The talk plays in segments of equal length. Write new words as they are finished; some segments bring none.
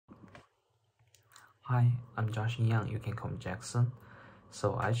Hi, I'm Josh Young, you can call me Jackson.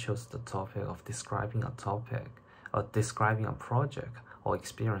 So I chose the topic of describing a project or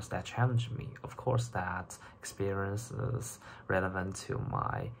experience that challenged me. Of course, that experience is relevant to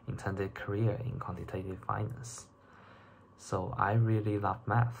my intended career in quantitative finance. So I really love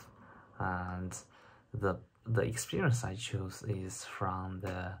math, and the experience I choose is from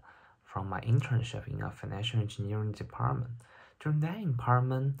my internship in a financial engineering department. During that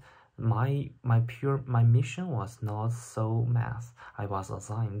department, my mission was not so math. I was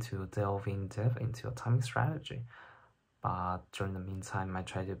assigned to delve in depth into a timing strategy, but during the meantime, I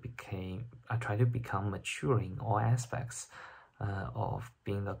tried to become mature in all aspects of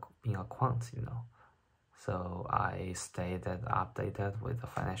being a quant, So I stayed updated with the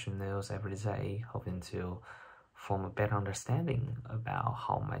financial news every day, hoping to form a better understanding about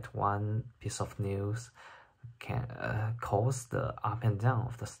how might one piece of news can cause the up and down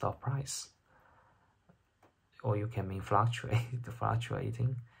of the stock price, or you can mean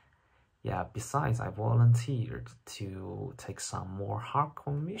fluctuating. Yeah, besides, I volunteered to take some more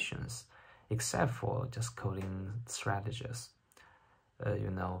hardcore missions, except for just coding strategies.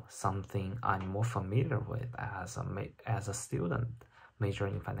 Something I'm more familiar with as a student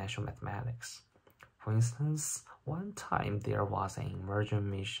majoring in financial mathematics. For instance, one time there was an emergent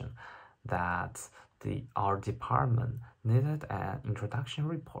mission that our department needed an introduction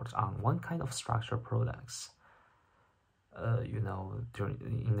report on one kind of structured products. In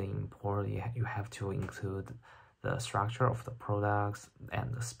the import, you have to include the structure of the products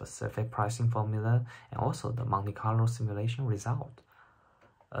and the specific pricing formula, and also the Monte Carlo simulation result.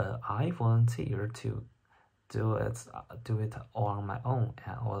 I volunteered to do it all on my own,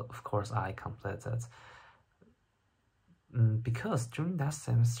 and of course I completed. Because during that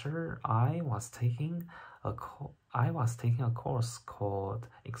semester I was taking a course called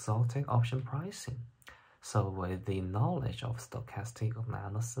Exotic Option Pricing. So with the knowledge of stochastic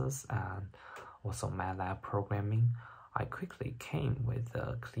analysis and also MATLAB programming, I quickly came with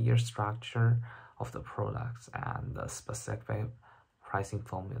a clear structure of the products and the specific pricing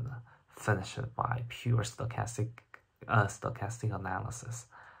formula, finished by pure stochastic analysis,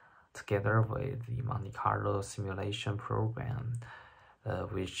 together with the Monte Carlo simulation program,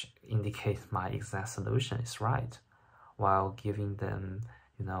 which indicates my exact solution is right, while giving them,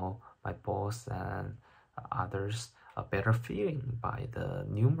 my boss and others a better feeling by the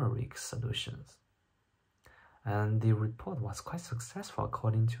numeric solutions. And the report was quite successful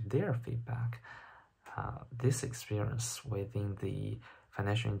according to their feedback. This experience within the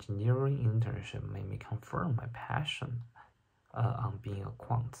financial engineering internship made me confirm my passion on being a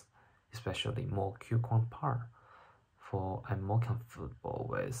quant, especially more Q-quant part, for I'm more comfortable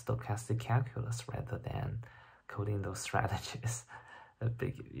with stochastic calculus rather than coding those strategies.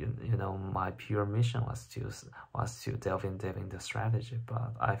 My pure mission was to delve into strategy,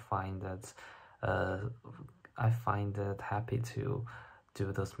 but I find it happy to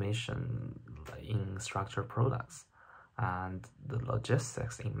do this mission in structured products, and the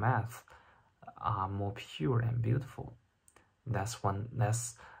logistics in math are more pure and beautiful. That's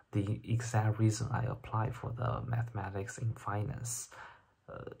the exact reason I applied for the mathematics in finance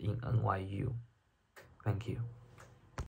in NYU. Thank you.